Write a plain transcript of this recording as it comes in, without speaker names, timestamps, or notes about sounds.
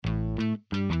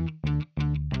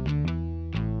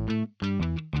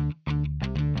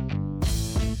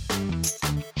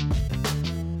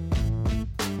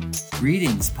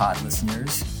Greetings, pod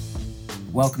listeners.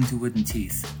 Welcome to Wooden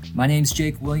Teeth. My name's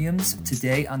Jake Williams.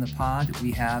 Today on the pod,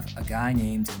 we have a guy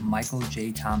named Michael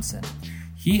J. Thompson.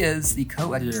 He is the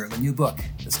co-editor of a new book.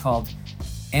 It's called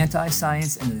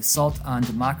Anti-Science and the Assault on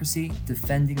Democracy,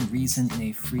 Defending Reason in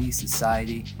a Free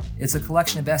Society. It's a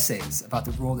collection of essays about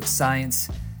the role that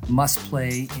science must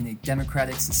play in a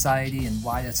democratic society and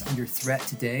why that's under threat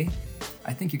today.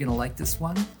 I think you're going to like this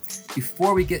one.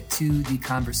 Before we get to the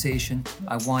conversation,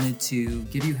 I wanted to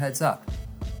give you a heads up.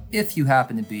 If you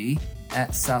happen to be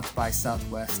at South by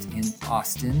Southwest in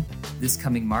Austin this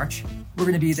coming March, we're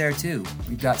going to be there too.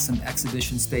 We've got some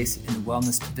exhibition space in the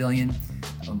Wellness Pavilion,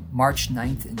 March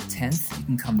 9th and 10th. You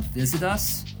can come visit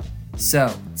us.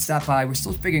 So stop by. We're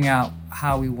still figuring out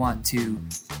how we want to,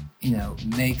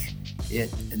 make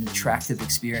it an attractive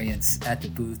experience at the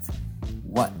booth,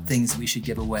 what things we should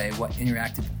give away, what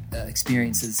interactive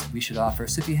experiences we should offer.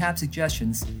 So if you have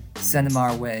suggestions, send them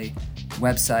our way.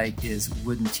 Website is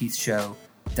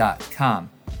woodenteethshow.com.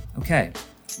 Okay,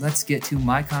 let's get to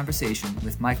my conversation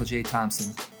with Michael J.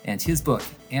 Thompson and his book,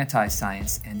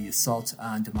 Anti-Science and the Assault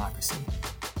on Democracy.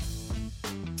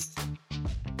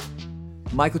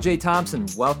 Michael J. Thompson,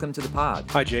 welcome to the pod.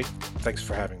 Hi, Jake. Thanks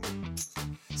for having me.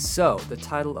 So, the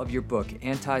title of your book,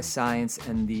 Anti-Science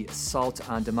and the Assault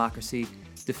on Democracy,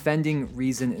 Defending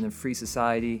Reason in a Free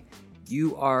Society.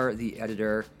 You are the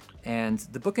editor, and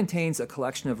the book contains a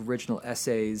collection of original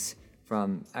essays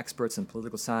from experts in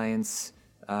political science,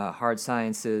 hard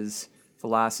sciences,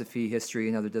 philosophy, history,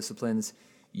 and other disciplines.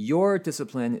 Your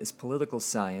discipline is political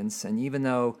science, and even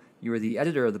though you are the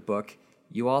editor of the book,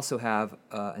 you also have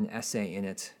an essay in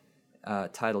it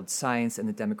titled Science and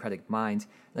the Democratic Mind.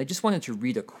 And I just wanted to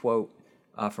read a quote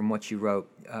from what you wrote.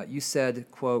 You said,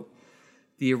 quote,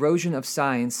 "The erosion of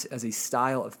science as a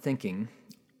style of thinking,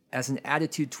 as an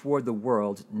attitude toward the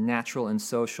world, natural and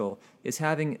social, is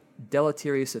having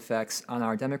deleterious effects on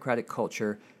our democratic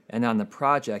culture and on the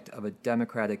project of a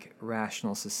democratic,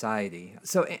 rational society."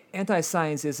 So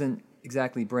anti-science isn't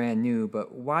exactly brand new,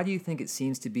 but why do you think it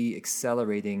seems to be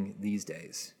accelerating these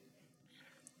days?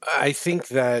 I think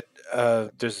that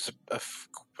there's a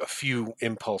few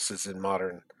impulses in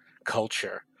modern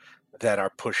culture that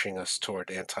are pushing us toward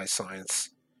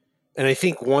anti-science. And I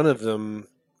think one of them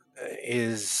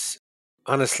is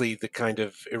honestly the kind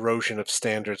of erosion of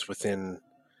standards within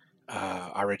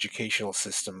our educational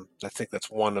system. I think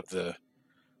that's one of the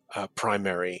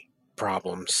primary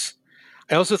problems.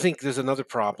 I also think there's another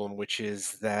problem, which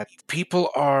is that people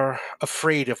are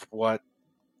afraid of what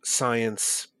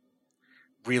science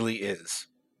really is.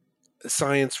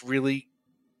 Science really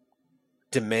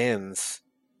demands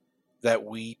that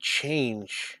we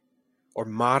change or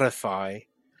modify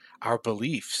our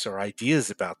beliefs or ideas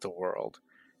about the world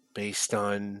based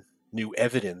on new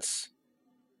evidence.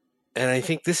 And I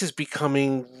think this is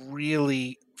becoming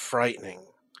really frightening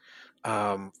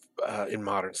in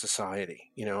modern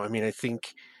society. I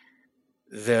think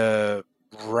the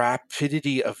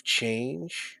rapidity of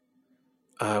change,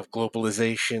 of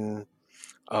globalization,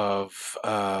 of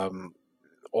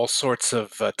all sorts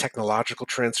of technological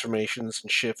transformations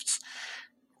and shifts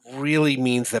really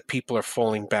means that people are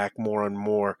falling back more and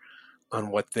more on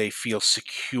what they feel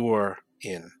secure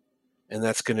in. And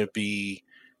that's going to be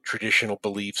traditional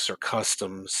beliefs or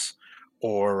customs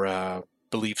or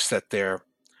beliefs that their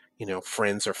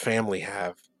friends or family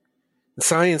have. And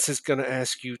science is going to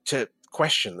ask you to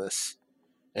question this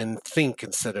and think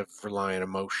instead of rely on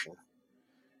emotion.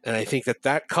 And I think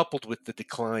that coupled with the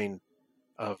decline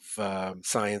of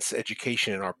science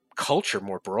education in our culture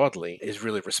more broadly is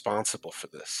really responsible for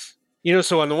this.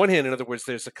 So on the one hand, in other words,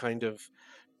 there's a kind of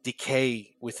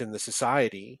decay within the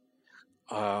society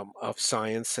of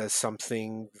science as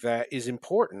something that is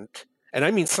important. And I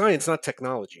mean science, not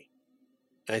technology.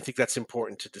 And I think that's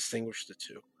important to distinguish the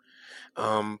two.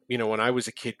 When I was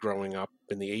a kid growing up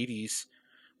in the 80s,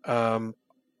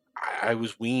 I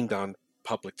was weaned on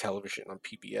public television, on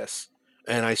PBS,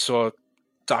 and I saw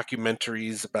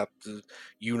documentaries about the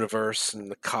universe and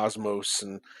the cosmos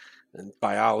and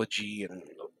biology and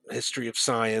history of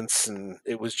science, and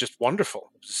it was just wonderful.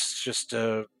 It was just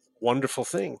a wonderful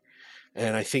thing.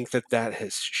 And I think that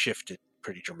has shifted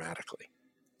pretty dramatically.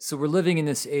 So we're living in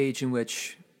this age in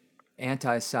which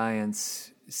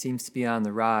anti-science seems to be on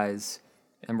the rise,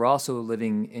 and we're also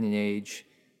living in an age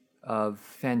of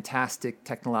fantastic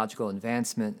technological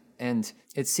advancement. And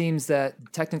it seems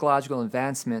that technological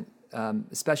advancement,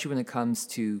 especially when it comes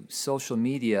to social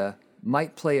media,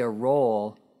 might play a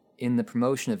role in the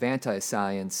promotion of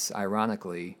anti-science,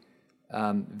 ironically,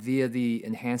 via the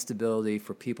enhanced ability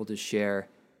for people to share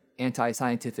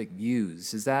anti-scientific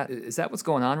views. Is that what's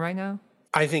going on right now?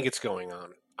 I think it's going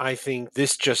on. I think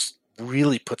this just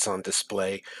really puts on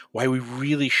display why we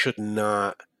really should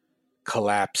not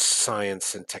collapse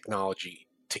science and technology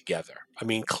together. I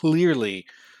mean, clearly,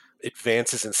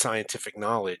 advances in scientific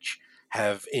knowledge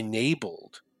have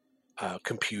enabled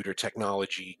computer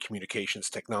technology, communications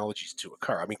technologies to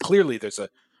occur. I mean, clearly, there's a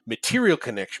material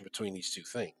connection between these two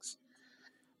things.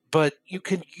 But you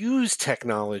can use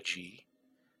technology,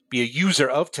 be a user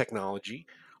of technology,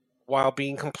 while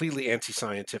being completely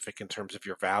anti-scientific in terms of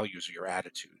your values or your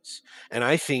attitudes. And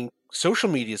I think social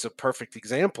media is a perfect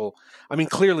example. I mean,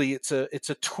 clearly it's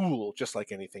a tool just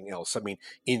like anything else. I mean,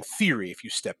 in theory, if you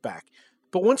step back.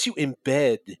 But once you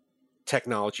embed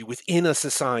technology within a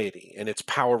society and its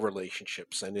power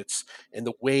relationships and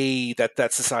the way that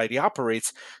that society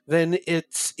operates, then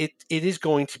it is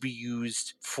going to be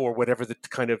used for whatever the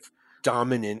kind of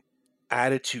dominant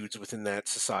attitudes within that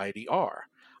society are.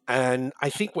 And I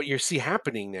think what you see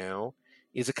happening now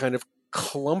is a kind of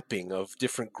clumping of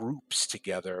different groups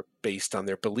together based on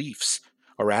their beliefs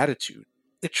or attitude.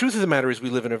 The truth of the matter is we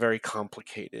live in a very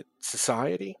complicated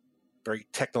society, very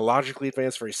technologically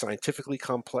advanced, very scientifically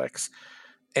complex.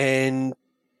 And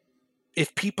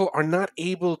if people are not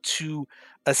able to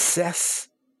assess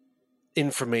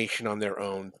information on their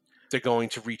own, they're going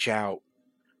to reach out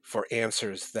for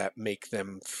answers that make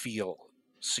them feel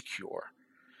secure.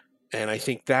 And I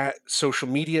think that social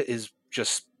media is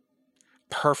just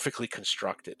perfectly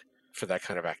constructed for that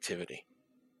kind of activity.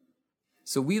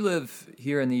 So we live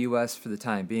here in the U.S., for the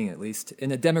time being at least,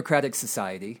 in a democratic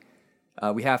society.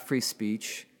 We have free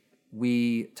speech.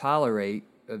 We tolerate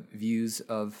views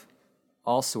of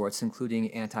all sorts,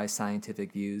 including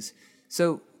anti-scientific views.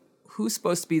 So who's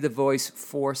supposed to be the voice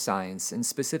for science? And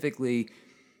specifically,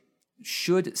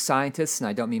 should scientists, and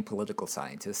I don't mean political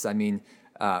scientists, I mean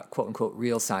quote-unquote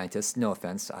real scientists, no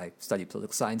offense, I study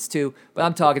political science too, but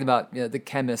I'm talking about the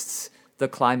chemists, the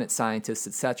climate scientists,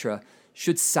 etc.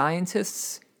 Should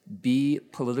scientists be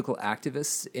political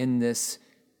activists in this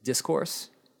discourse?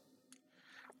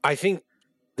 I think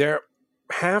there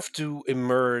have to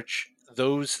emerge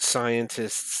those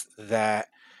scientists that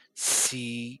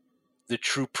see the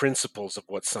true principles of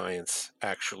what science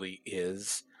actually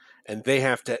is, and they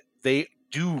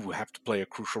do have to play a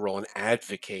crucial role in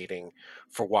advocating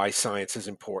for why science is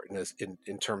important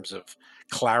in terms of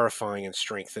clarifying and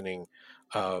strengthening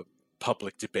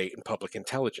public debate and public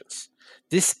intelligence.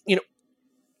 This,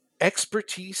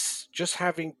 expertise, just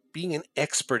being an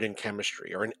expert in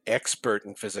chemistry or an expert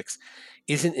in physics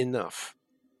isn't enough.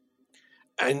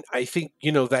 And I think,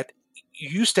 that you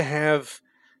used to have,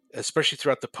 especially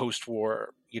throughout the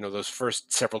post-war, those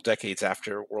first several decades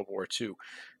after World War II,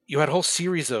 you had a whole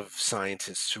series of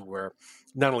scientists who were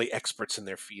not only experts in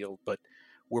their field, but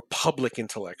were public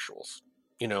intellectuals,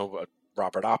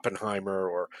 Robert Oppenheimer,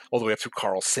 or all the way up through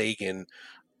Carl Sagan.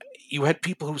 You had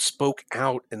people who spoke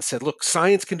out and said, look,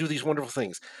 science can do these wonderful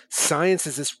things. Science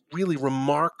is this really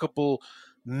remarkable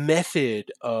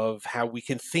method of how we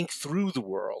can think through the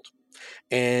world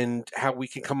and how we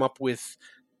can come up with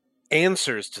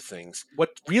answers to things.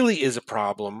 What really is a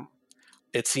problem,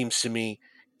 it seems to me,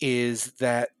 is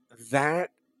that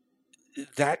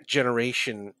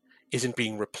generation isn't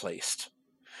being replaced.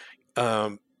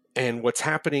 And what's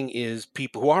happening is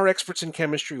people who are experts in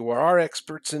chemistry, who are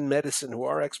experts in medicine, who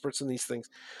are experts in these things,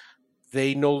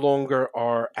 they no longer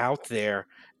are out there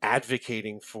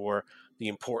advocating for the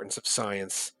importance of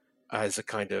science as a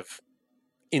kind of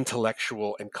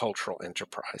intellectual and cultural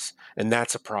enterprise. And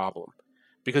that's a problem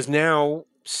because now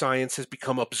science has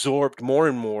become absorbed more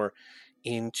and more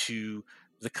into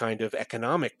the kind of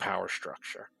economic power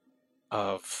structure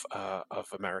of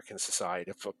American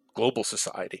society, of global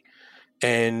society.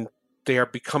 And they are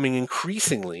becoming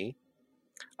increasingly,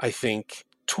 I think,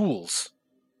 tools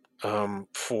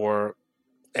for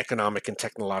economic and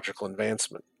technological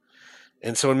advancement.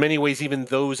 And so in many ways, even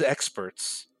those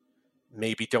experts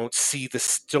maybe don't see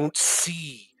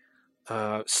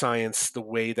science the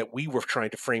way that we were trying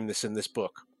to frame this in this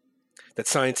book, that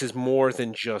science is more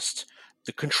than just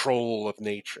the control of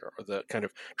nature or the kind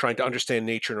of trying to understand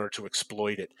nature in order to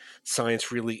exploit it.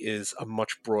 Science really is a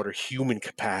much broader human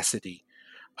capacity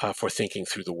for thinking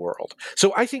through the world.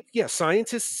 So I think,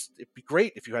 scientists, it'd be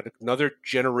great if you had another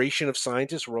generation of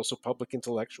scientists who are also public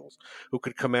intellectuals who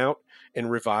could come out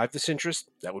and revive this interest.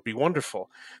 That would be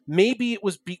wonderful. Maybe it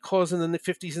was because in the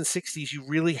 50s and 60s, you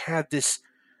really had this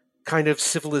kind of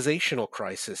civilizational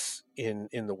crisis in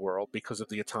the world because of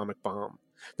the atomic bomb,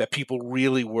 that people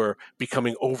really were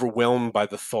becoming overwhelmed by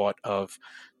the thought of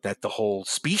that the whole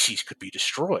species could be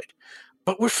destroyed.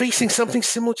 But we're facing something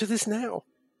similar to this now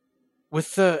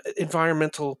with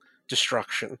environmental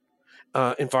destruction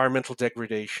environmental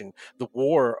degradation, the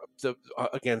war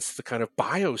against the kind of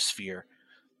biosphere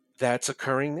that's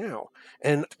occurring now.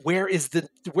 And where is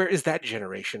that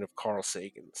generation of Carl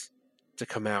Sagans to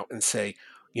come out and say,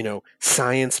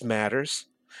 science matters?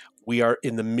 We are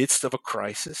in the midst of a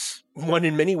crisis, one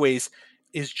in many ways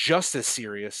is just as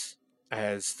serious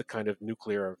as the kind of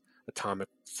nuclear atomic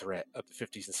threat of the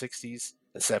 50s and 60s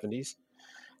and 70s.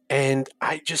 And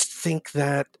I just think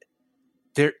that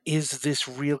there is this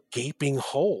real gaping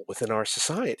hole within our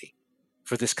society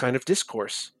for this kind of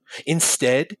discourse.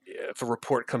 Instead, if a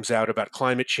report comes out about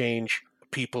climate change,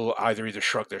 people either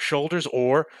shrug their shoulders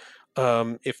or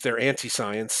if they're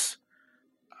anti-science,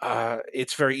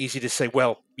 it's very easy to say,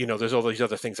 well, there's all these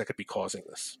other things that could be causing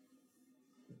this.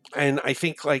 And I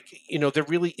think there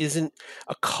really isn't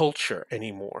a culture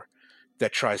anymore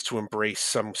that tries to embrace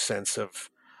some sense of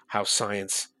how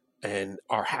science and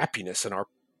our happiness and our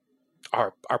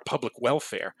public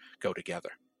welfare go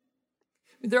together.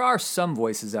 There are some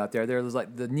voices out there. There's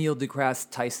like the Neil deGrasse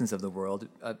Tysons of the world,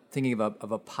 thinking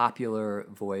of a popular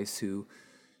voice who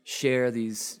share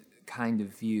these kind of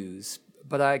views.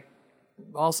 But I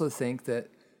also think that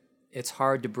it's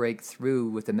hard to break through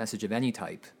with a message of any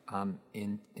type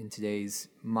in today's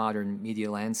modern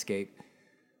media landscape.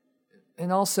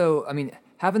 And also, I mean,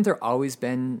 haven't there always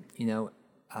been,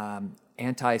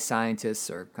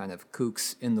 anti-scientists or kind of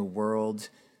kooks in the world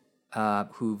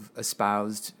who've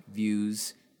espoused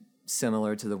views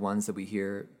similar to the ones that we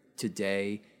hear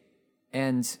today?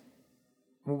 And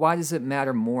why does it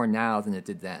matter more now than it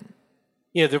did then?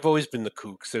 Yeah, there have always been the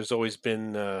kooks. There's always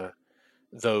been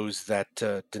those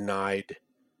that denied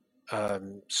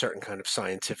certain kind of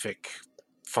scientific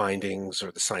findings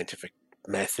or the scientific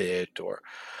method. Or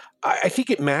I think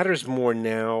it matters more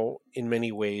now in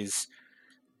many ways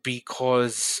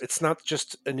because it's not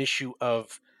just an issue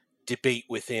of debate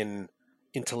within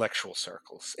intellectual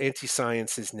circles.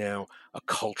 Anti-science is now a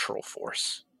cultural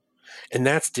force, and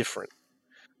that's different.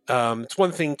 It's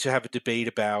one thing to have a debate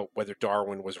about whether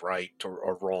Darwin was right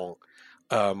or wrong,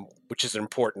 which is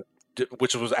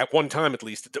which was at one time at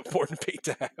least an important debate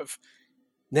to have.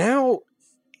 Now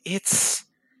it's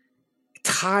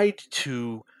tied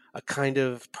to a kind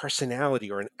of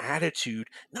personality or an attitude,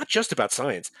 not just about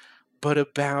science, but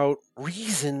about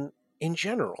reason in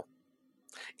general.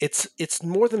 It's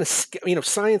more than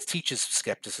science teaches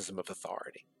skepticism of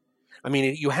authority. I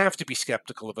mean, you have to be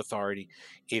skeptical of authority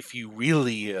if you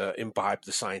really imbibe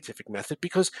the scientific method,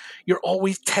 because you're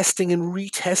always testing and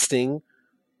retesting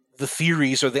the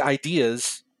theories or the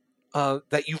ideas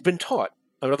that you've been taught.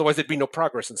 Otherwise, there'd be no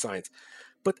progress in science.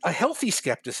 But a healthy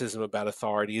skepticism about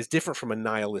authority is different from a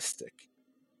nihilistic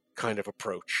kind of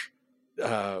approach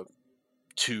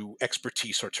to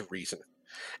expertise or to reason.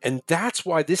 And that's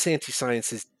why this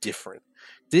anti-science is different.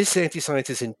 This anti-science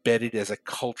is embedded as a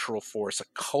cultural force, a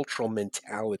cultural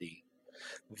mentality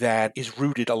that is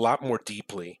rooted a lot more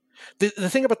deeply. The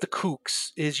thing about the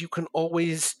kooks is you can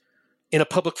always, in a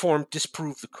public forum,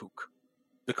 disprove the kook.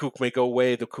 The kook may go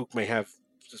away. The kook may have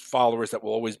followers that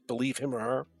will always believe him or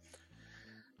her.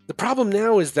 The problem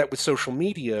now is that with social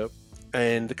media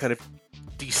and the kind of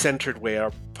decentered way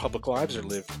our public lives are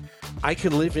lived, I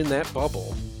can live in that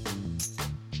bubble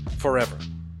forever.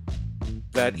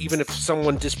 That even if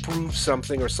someone disproves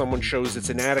something or someone shows it's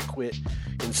inadequate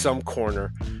in some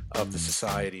corner of the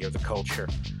society or the culture,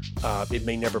 it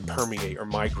may never permeate or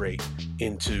migrate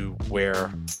into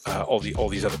where all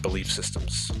these other belief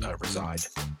systems reside.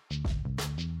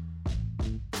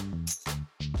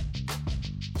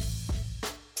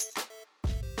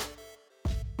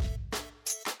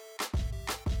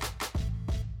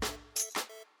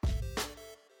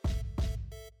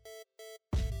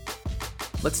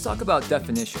 Let's talk about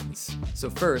definitions. So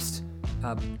first,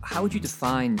 how would you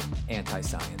define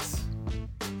anti-science?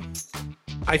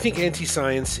 I think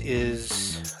anti-science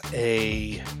is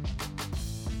a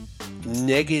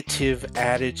negative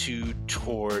attitude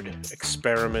toward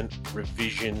experiment,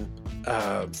 revision,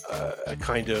 a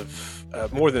kind of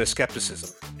more than a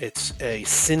skepticism. It's a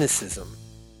cynicism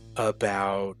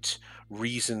about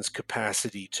reason's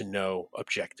capacity to know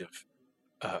objective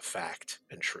fact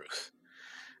and truth.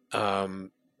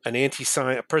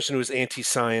 A person who is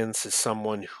anti-science is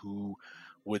someone who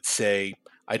would say,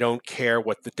 I don't care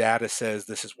what the data says,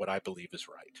 this is what I believe is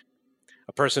right.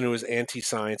 A person who is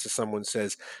anti-science is someone who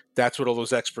says, that's what all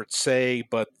those experts say,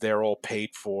 but they're all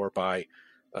paid for by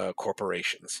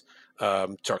corporations.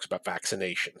 Talks about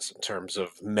vaccinations in terms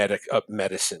of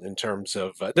medicine, in terms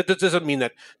of, that doesn't mean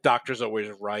that doctors are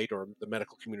always right or the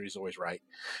medical community is always right.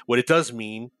 What it does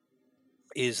mean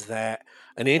is that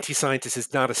an anti-scientist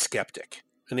is not a skeptic.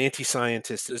 An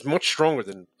anti-scientist is much stronger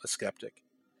than a skeptic.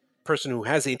 person who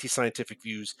has anti-scientific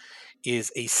views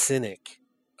is a cynic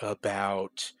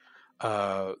about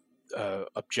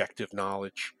objective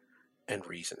knowledge and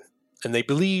reason. And they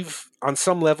believe on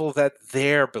some level that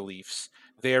their beliefs,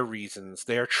 their reasons,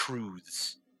 their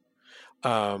truths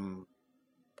are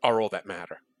all that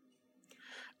matter.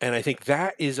 And I think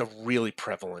that is a really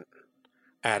prevalent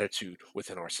attitude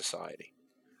within our society.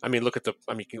 I mean, look at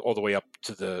all the way up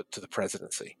to the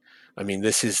presidency. I mean,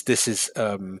 this is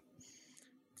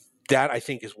that I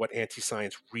think is what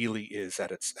anti-science really is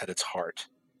at its heart.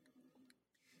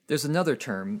 There's another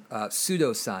term,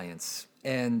 pseudoscience,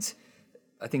 and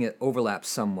I think it overlaps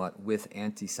somewhat with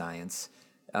anti-science.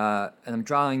 And I'm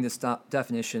drawing this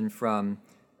definition from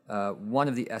one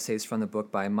of the essays from the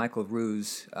book by Michael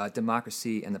Ruse,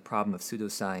 Democracy and the Problem of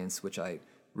Pseudoscience, which I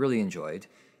really enjoyed.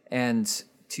 And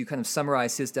to kind of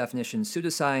summarize his definition,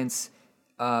 pseudoscience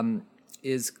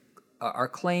are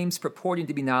claims purporting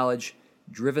to be knowledge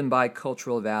driven by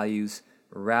cultural values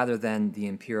rather than the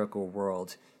empirical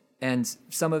world. And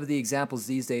some of the examples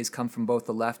these days come from both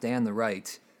the left and the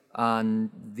right. On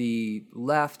the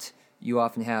left, you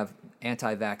often have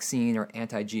anti-vaccine or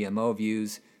anti-GMO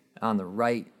views. On the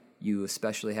right, you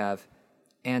especially have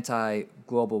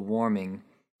anti-global warming.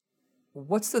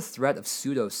 What's the threat of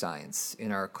pseudoscience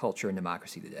in our culture and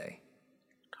democracy today?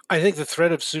 I think the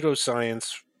threat of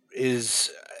pseudoscience is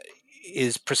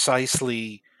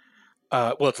precisely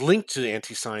it's linked to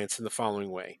anti-science in the following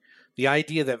way: the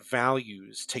idea that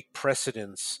values take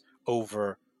precedence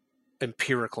over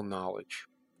empirical knowledge.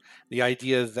 The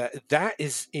idea that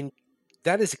is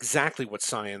exactly what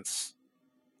science.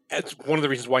 It's one of the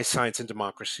reasons why science and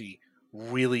democracy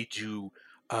really do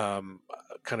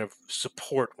kind of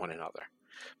support one another,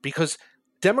 because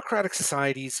democratic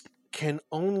societies can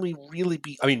only really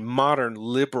be, modern,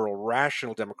 liberal,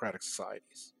 rational democratic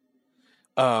societies,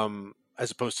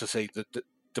 as opposed to, say, the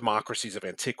democracies of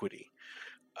antiquity.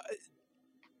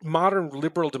 Modern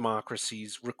liberal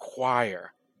democracies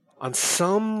require, on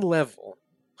some level,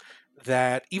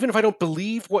 that even if I don't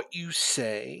believe what you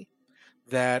say,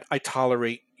 that I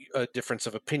tolerate a difference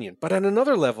of opinion. But at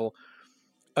another level,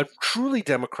 a truly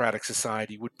democratic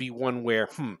society would be one where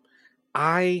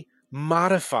I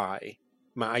modify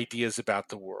my ideas about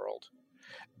the world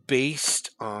based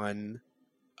on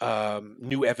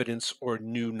new evidence or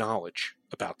new knowledge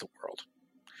about the world.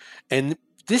 And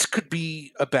this could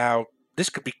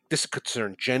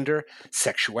concern gender,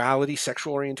 sexuality,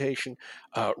 sexual orientation,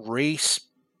 race,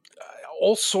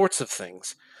 all sorts of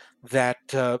things,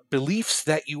 that beliefs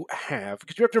that you have,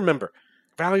 because you have to remember,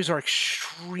 values are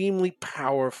extremely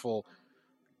powerful,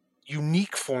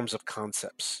 unique forms of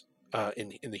concepts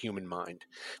in the human mind.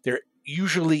 They're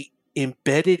usually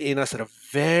embedded in us at a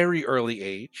very early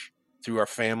age through our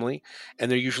family, and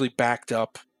they're usually backed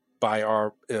up by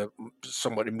our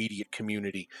somewhat immediate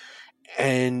community.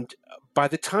 And by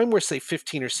the time we're, say,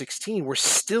 15 or 16, we're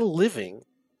still living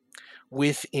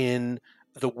within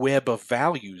the web of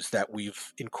values that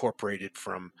we've incorporated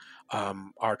from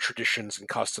our traditions and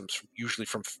customs, usually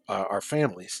from our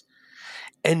families.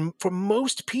 And for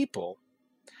most people,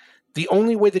 the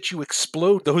only way that you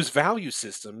explode those value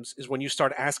systems is when you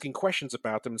start asking questions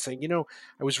about them and saying,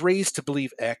 I was raised to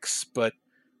believe X, but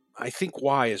I think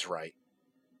Y is right.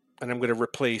 And I'm going to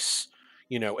replace,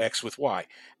 X with Y.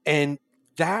 And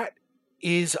that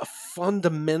is a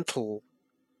fundamental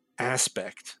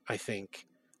aspect, I think,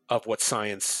 of what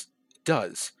science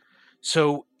does.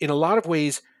 So in a lot of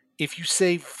ways, if you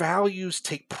say values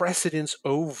take precedence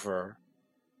over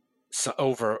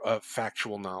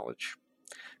factual knowledge,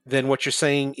 then what you're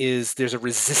saying is there's a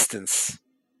resistance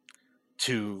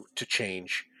to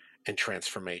change and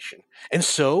transformation. And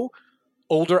so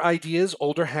older ideas,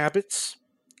 older habits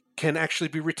can actually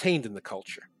be retained in the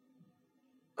culture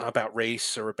about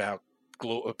race or about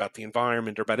the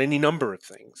environment or about any number of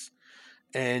things.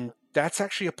 And that's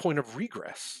actually a point of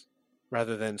regress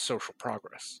rather than social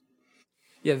progress.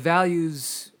 Yeah,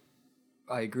 values,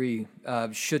 I agree,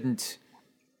 shouldn't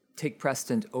take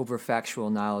precedent over factual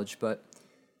knowledge, but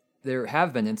there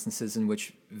have been instances in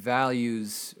which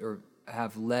values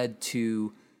have led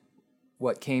to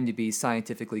what came to be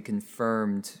scientifically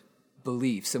confirmed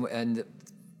beliefs. And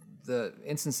the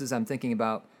instances I'm thinking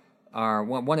about are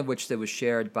one of which that was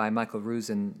shared by Michael Ruse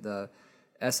in the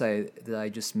essay that I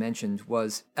just mentioned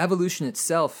was evolution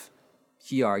itself,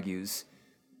 he argues,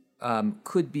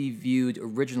 could be viewed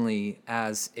originally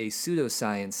as a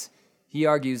pseudoscience. He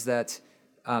argues that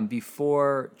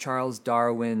before Charles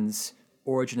Darwin's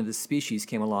Origin of the Species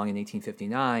came along in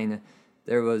 1859,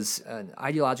 there was an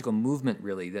ideological movement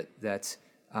really that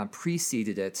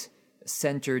preceded it,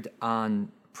 centered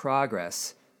on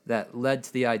progress, that led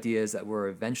to the ideas that were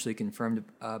eventually confirmed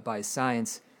by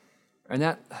science. And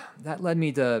that led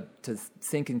me to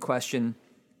think and question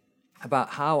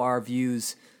about how our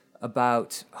views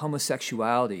about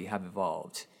homosexuality have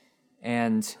evolved,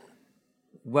 and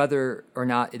whether or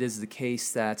not it is the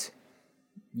case that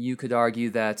you could argue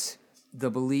that the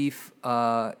belief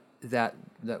that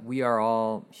we are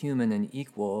all human and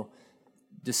equal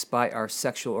despite our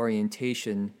sexual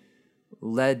orientation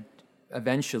led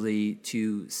eventually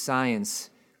to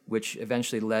science, which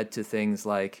eventually led to things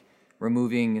like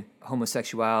removing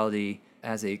homosexuality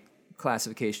as a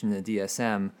classification in the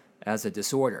DSM as a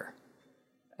disorder.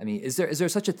 I mean, is there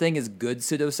such a thing as good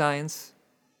pseudoscience?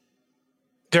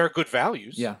 There are good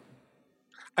values. Yeah.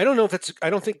 I don't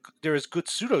think there is good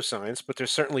pseudoscience, but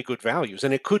there's certainly good values.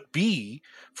 And it could be,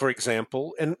 for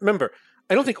example, and remember,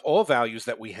 I don't think all values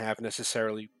that we have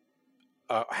necessarily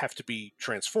have to be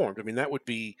transformed. I mean, that would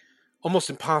be almost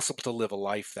impossible to live a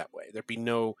life that way. There'd be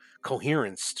no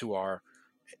coherence to our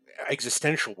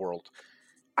existential world.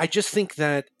 I just think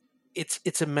that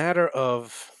it's a matter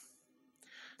of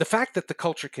the fact that the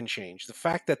culture can change, the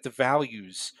fact that the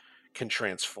values can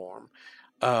transform,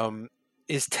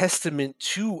 is testament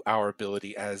to our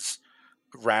ability as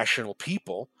rational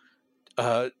people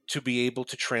to be able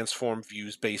to transform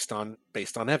views based on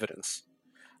evidence.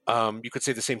 You could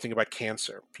say the same thing about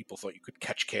cancer. People thought you could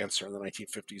catch cancer in the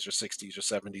 1950s or 60s or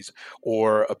 70s,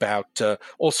 or about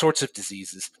all sorts of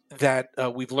diseases that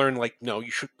we've learned, like, no,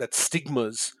 you should, that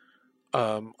stigmas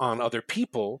on other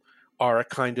people are a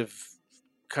kind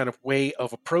of way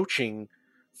of approaching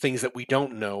things that we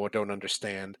don't know or don't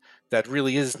understand that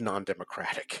really is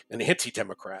non-democratic and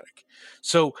anti-democratic.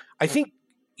 So I think,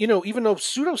 even though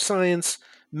pseudoscience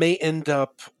may end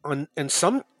up on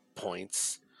some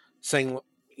points saying,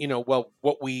 well,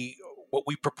 what we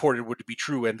purported would be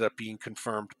true ended up being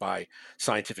confirmed by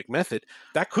scientific method.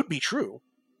 That could be true.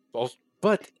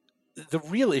 But the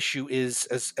real issue is,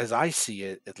 as I see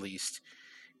it at least,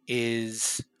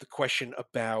 is the question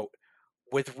about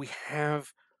whether we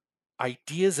have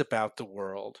ideas about the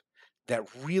world that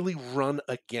really run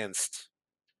against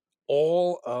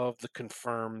all of the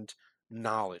confirmed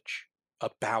knowledge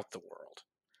about the world.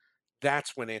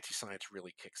 That's when anti-science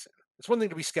really kicks in. It's one thing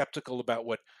to be skeptical about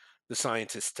what the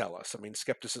scientists tell us. I mean,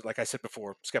 skepticism, like I said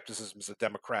before, skepticism is a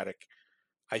democratic,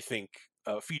 I think,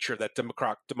 feature that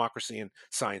democracy and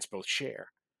science both share.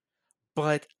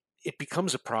 But it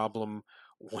becomes a problem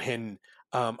when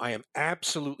I am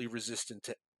absolutely resistant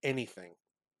to anything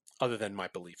other than my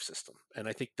belief system. And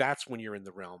I think that's when you're in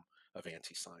the realm of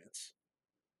anti-science.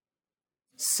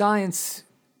 Science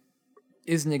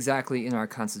isn't exactly in our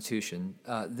Constitution.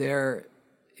 There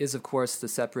is, of course, the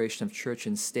separation of church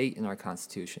and state in our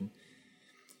Constitution.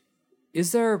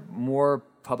 Is there more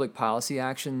public policy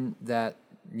action that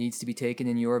needs to be taken,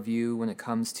 in your view, when it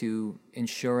comes to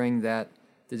ensuring that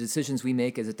the decisions we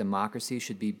make as a democracy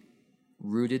should be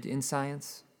rooted in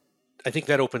science? I think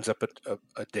that opens up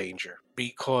a danger,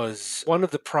 because one of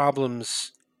the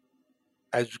problems,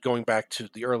 as going back to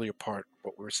the earlier part,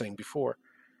 what we were saying before,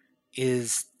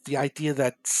 is the idea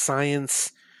that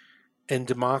science and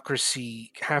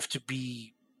democracy have to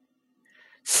be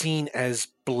seen as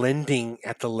blending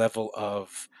at the level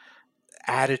of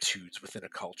attitudes within a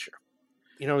culture.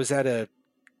 I was at a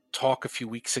talk a few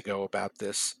weeks ago about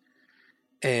this,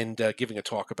 and giving a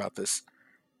talk about this,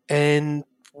 and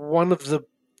one of the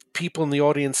people in the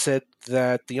audience said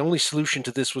that the only solution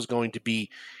to this was going to be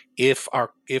if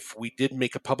we did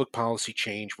make a public policy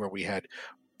change where we had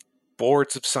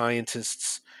boards of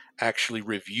scientists actually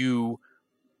review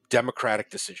democratic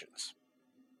decisions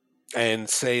and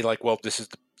say, like, well, this is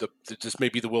this may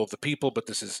be the will of the people, but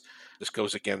this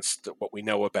goes against what we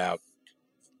know about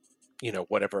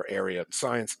whatever area of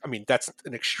science. I mean, that's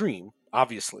an extreme,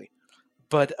 obviously.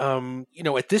 But,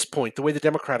 at this point, the way the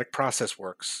democratic process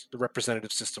works, the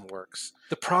representative system works,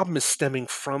 the problem is stemming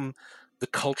from the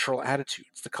cultural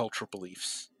attitudes, the cultural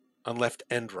beliefs on left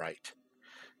and right.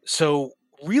 So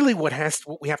really what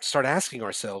we have to start asking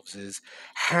ourselves is,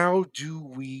 how do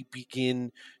we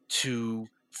begin to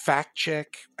fact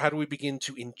check? How do we begin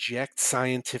to inject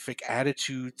scientific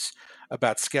attitudes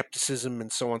about skepticism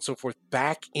and so on and so forth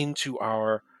back into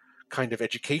our kind of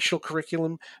educational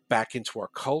curriculum, back into our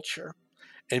culture,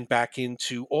 and back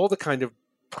into all the kind of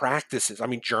practices? I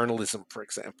mean, journalism, for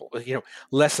example,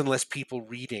 less and less people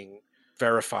reading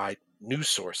verified news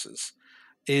sources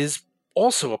is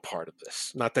also a part of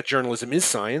this. Not that journalism is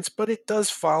science, but it does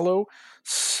follow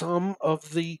some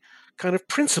of the kind of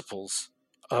principles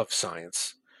of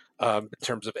science. in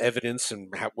terms of evidence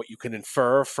and what you can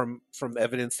infer from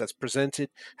evidence that's presented.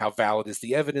 How valid is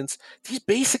the evidence? These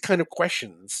basic kind of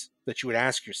questions that you would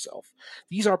ask yourself.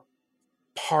 These are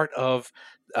part of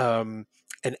an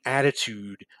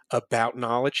attitude about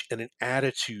knowledge and an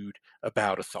attitude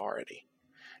about authority.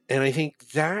 And I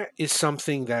think that is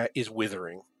something that is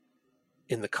withering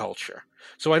in the culture.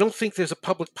 So I don't think there's a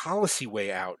public policy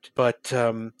way out, but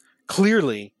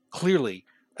clearly,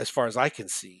 as far as I can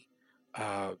see,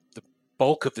 the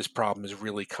bulk of this problem is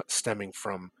really stemming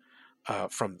from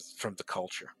the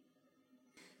culture.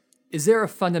 Is there a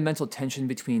fundamental tension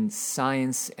between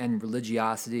science and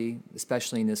religiosity,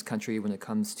 especially in this country when it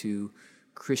comes to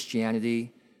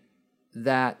Christianity,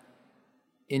 that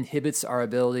inhibits our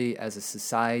ability as a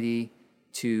society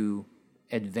to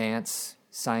advance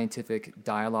scientific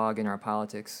dialogue in our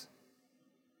politics?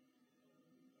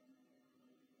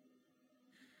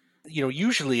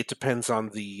 Usually it depends on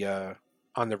the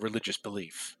religious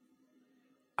belief.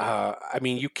 I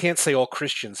mean, you can't say all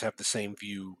Christians have the same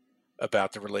view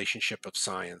about the relationship of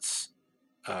science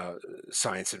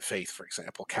and faith, for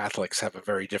example. Catholics have a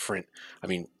very different. I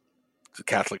mean, the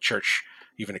Catholic Church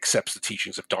even accepts the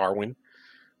teachings of Darwin.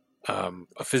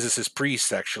 A physicist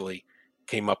priest actually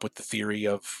came up with the theory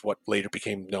of what later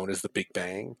became known as the Big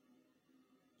Bang.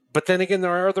 But then again,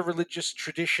 there are other religious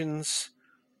traditions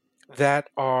that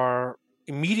are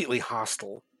immediately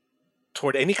hostile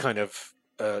toward any kind of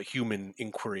human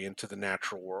inquiry into the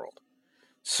natural world.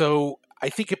 So I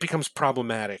think it becomes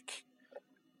problematic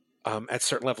at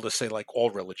certain level to say like all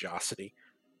religiosity,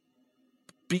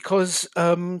 because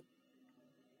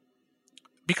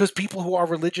people who are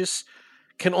religious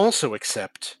can also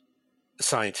accept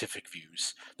scientific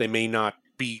views. They may not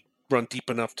be run deep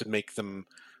enough to make them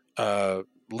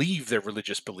leave their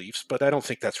religious beliefs, but I don't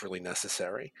think that's really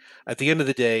necessary. At the end of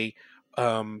the day,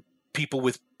 people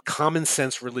with common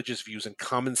sense religious views and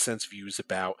common sense views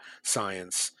about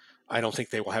science, I don't think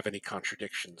they will have any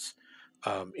contradictions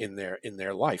in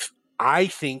their life. I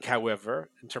think, however,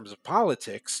 in terms of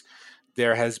politics,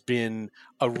 there has been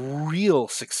a real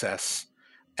success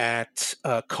at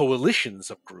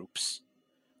coalitions of groups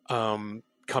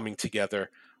coming together.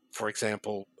 For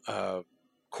example,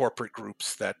 corporate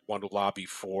groups that want to lobby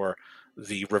for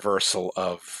the reversal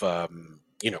of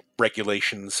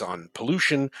regulations on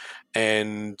pollution,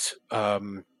 and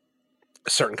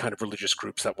certain kind of religious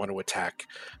groups that want to attack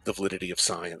the validity of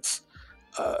science.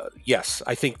 Yes,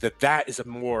 I think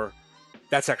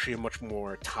that's actually a much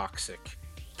more toxic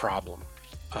problem.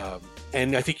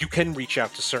 And I think you can reach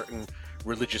out to certain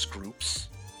religious groups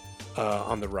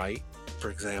on the right, for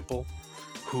example,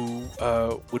 who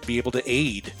would be able to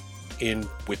aid in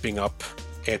whipping up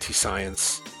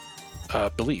anti-science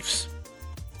beliefs.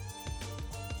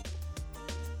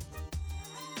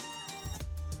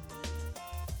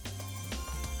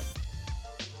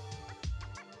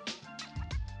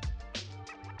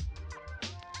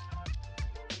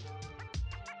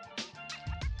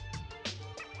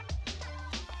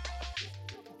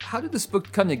 How did this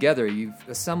book come together? You've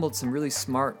assembled some really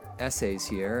smart essays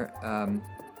here.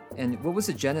 And what was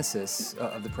the genesis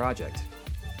of the project?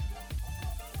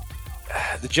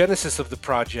 The genesis of the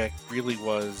project really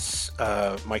was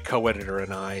my co-editor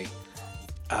and I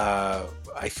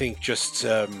think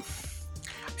I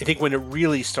think when it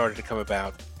really started to come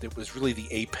about, it was really the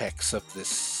apex of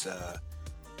this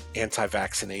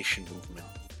anti-vaccination movement.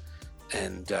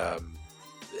 And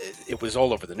it was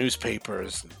all over the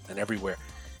newspapers and everywhere.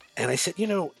 And I said,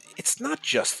 it's not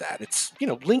just that. It's,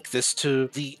 link this to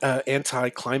the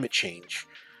anti-climate change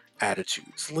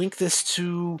attitudes. Link this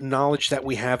to knowledge that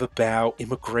we have about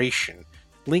immigration.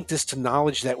 Link this to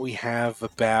knowledge that we have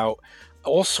about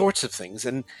all sorts of things.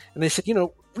 And I said,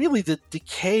 really the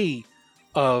decay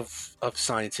of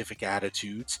scientific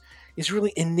attitudes is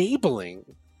really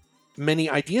enabling many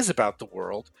ideas about the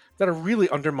world that are really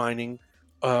undermining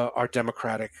our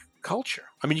democratic culture.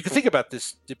 I mean, you can think about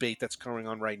this debate that's going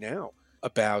on right now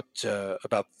about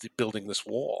building this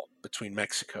wall between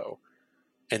Mexico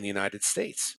and the United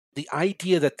States. The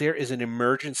idea that there is an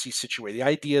emergency situation, the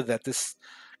idea that this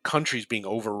country is being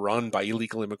overrun by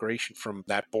illegal immigration from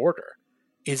that border,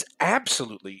 is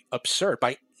absolutely absurd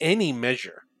by any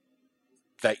measure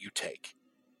that you take.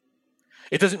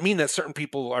 It doesn't mean that certain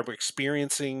people are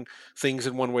experiencing things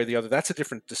in one way or the other. That's a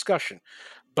different discussion.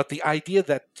 But the idea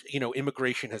that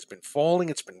immigration has been falling,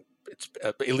 it's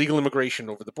illegal immigration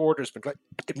over the border has been,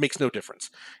 it makes no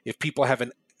difference. If people have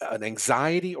an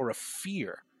anxiety or a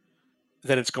fear,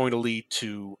 then it's going to lead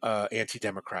to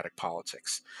anti-democratic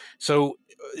politics. So,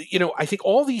 I think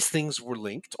all these things were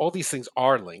linked. All these things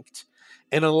are linked.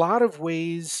 In a lot of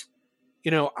ways,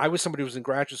 I was somebody who was in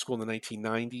graduate school in the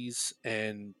 1990s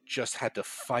and just had to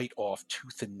fight off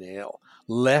tooth and nail,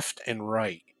 left and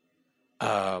right,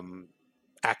 um,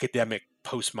 academic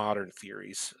postmodern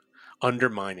theories,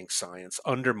 undermining science,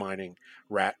 undermining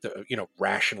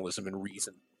rationalism and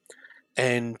reason.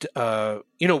 And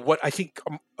what I think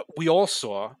we all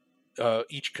saw,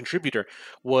 each contributor,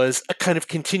 was a kind of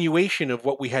continuation of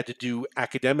what we had to do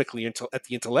academically until at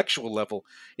the intellectual level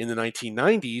in the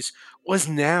 1990s was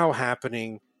now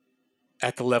happening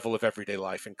at the level of everyday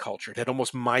life and culture. It had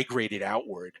almost migrated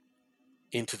outward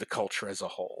into the culture as a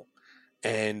whole.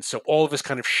 And so all of us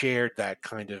kind of shared that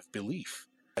kind of belief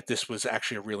that this was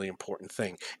actually a really important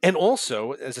thing. And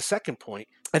also, as a second point,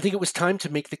 I think it was time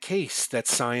to make the case that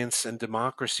science and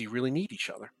democracy really need each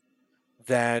other.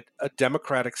 That a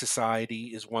democratic society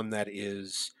is one that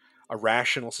is a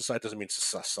rational society. Doesn't mean it's a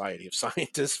society of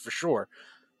scientists for sure,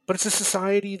 but it's a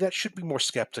society that should be more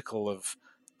skeptical of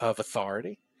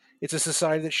authority. It's a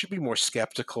society that should be more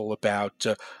skeptical about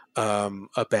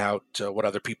what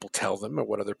other people tell them or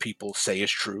what other people say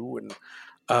is true, and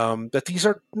that these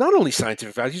are not only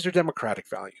scientific values, these are democratic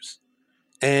values,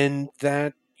 and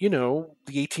that the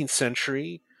 18th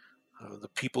century, the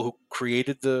people who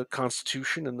created the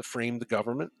Constitution and framed the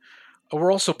government,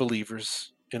 were also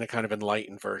believers in a kind of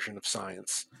enlightened version of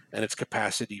science and its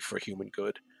capacity for human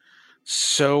good.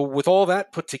 So with all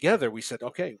that put together, we said,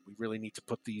 okay, we really need to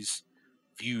put these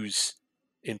views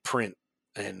in print,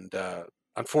 and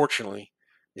unfortunately,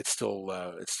 it's still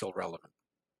relevant.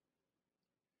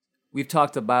 We've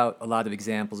talked about a lot of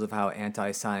examples of how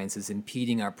anti-science is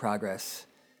impeding our progress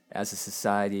as a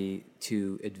society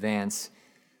to advance.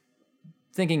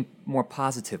 Thinking more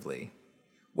positively,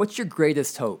 what's your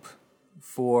greatest hope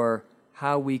for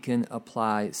how we can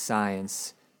apply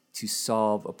science to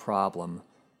solve a problem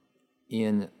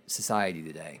in society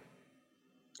today?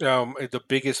 The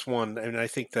biggest one, and I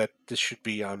think that this should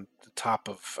be on the top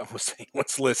of almost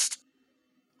anyone's list,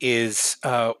 is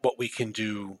what we can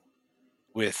do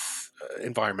with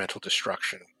environmental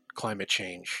destruction, climate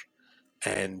change,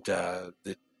 and the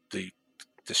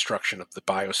destruction of the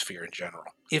biosphere in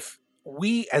general. If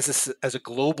we, as a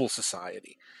global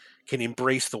society, can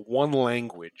embrace the one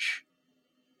language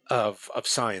of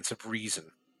science, of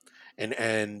reason,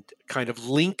 and kind of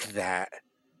link that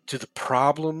to the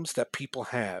problems that people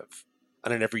have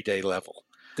on an everyday level,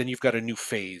 then you've got a new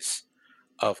phase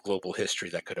of global history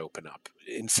that could open up.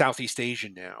 In Southeast Asia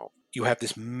now, you have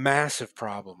this massive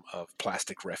problem of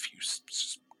plastic refuse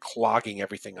clogging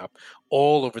everything up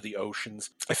all over the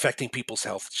oceans, affecting people's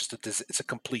health. It's a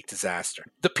complete disaster.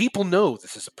 The people know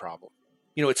this is a problem.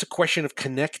 It's a question of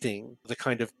connecting the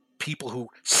kind of people who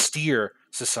steer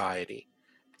society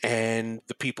and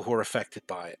the people who are affected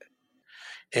by it.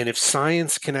 And if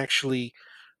science can actually,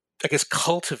 I guess,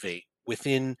 cultivate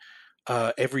within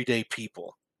everyday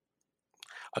people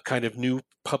a kind of new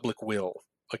public will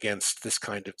against these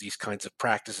kinds of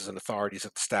practices and authorities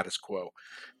of the status quo,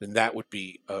 then that would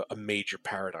be a major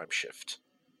paradigm shift,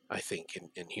 I think,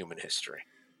 in human history.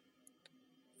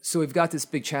 So we've got this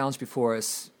big challenge before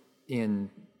us in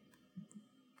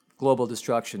global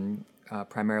destruction,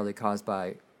 primarily caused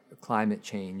by climate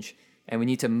change, and we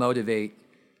need to motivate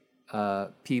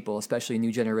people, especially a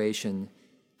new generation,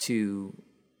 to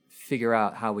figure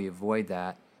out how we avoid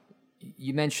that.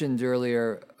 You mentioned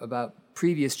earlier about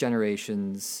previous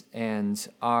generations and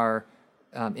our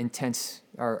intent,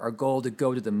 our goal to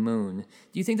go to the moon.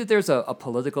 Do you think that there's a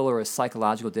political or a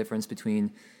psychological difference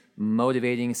between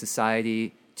motivating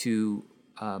society to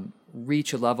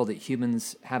reach a level that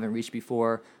humans haven't reached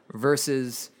before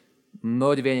versus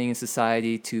motivating a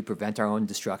society to prevent our own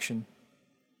destruction?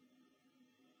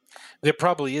 There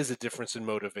probably is a difference in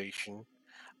motivation,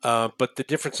 but the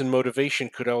difference in motivation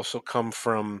could also come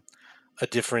from a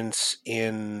difference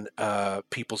in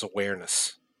people's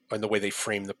awareness and the way they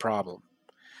frame the problem.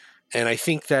 And I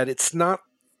think that it's not,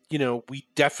 we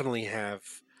definitely have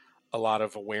a lot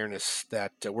of awareness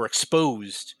that we're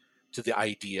exposed to the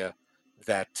idea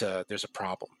that there's a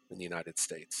problem in the United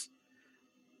States,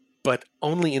 but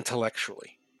only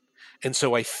intellectually. And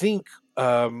so I think,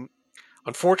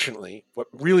 unfortunately, what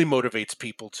really motivates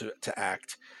people to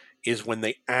act is when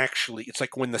they actually, it's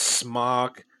like when the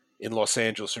smog in Los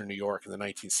Angeles or New York in the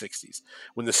 1960s,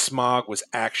 when the smog was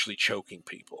actually choking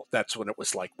people. That's when it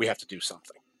was like, we have to do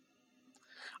something.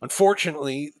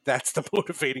 Unfortunately, that's the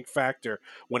motivating factor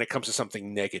when it comes to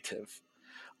something negative.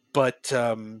 But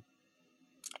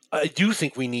I do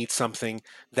think we need something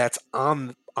that's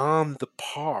on the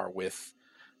par with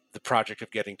the project of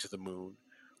getting to the moon,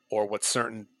 or what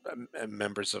certain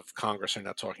members of Congress are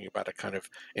now talking about, a kind of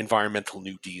environmental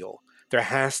New Deal. There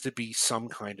has to be some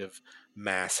kind of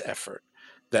mass effort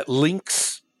that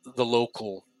links the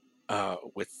local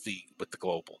with the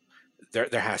global. There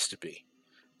has to be,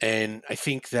 and I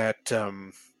think that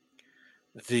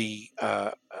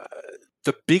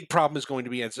the big problem is going to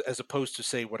be, as opposed to,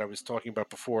 say, what I was talking about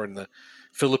before in the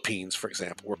Philippines, for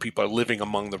example, where people are living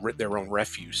among their own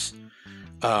refuse,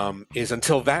 is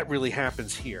until that really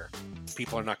happens here,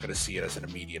 people are not going to see it as an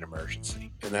immediate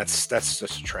emergency, and that's just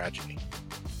a tragedy.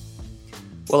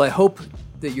 Well, I hope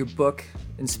that your book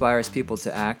inspires people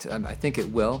to act. I think it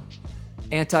will.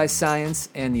 Anti-Science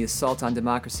and the Assault on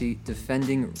Democracy,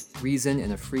 Defending Reason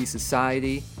in a Free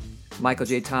Society. Michael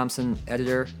J. Thompson,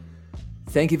 editor.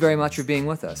 Thank you very much for being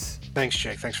with us. Thanks,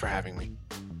 Jake. Thanks for having me.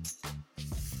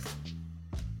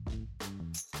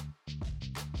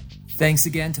 Thanks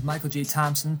again to Michael J.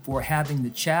 Thompson for having the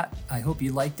chat. I hope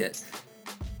you liked it.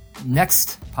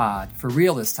 Next pod, for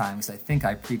real this time, because I think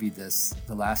I previewed this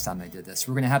the last time I did this,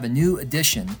 we're going to have a new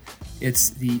edition.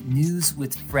 It's the News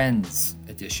with Friends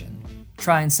edition.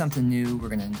 Trying something new. We're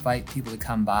going to invite people to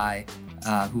come by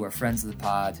who are friends of the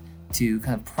pod to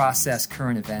kind of process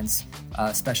current events,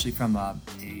 especially from a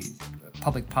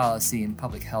public policy and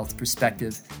public health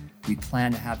perspective. We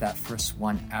plan to have that first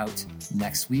one out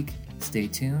next week. Stay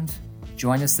tuned.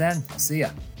 Join us then. I'll see ya.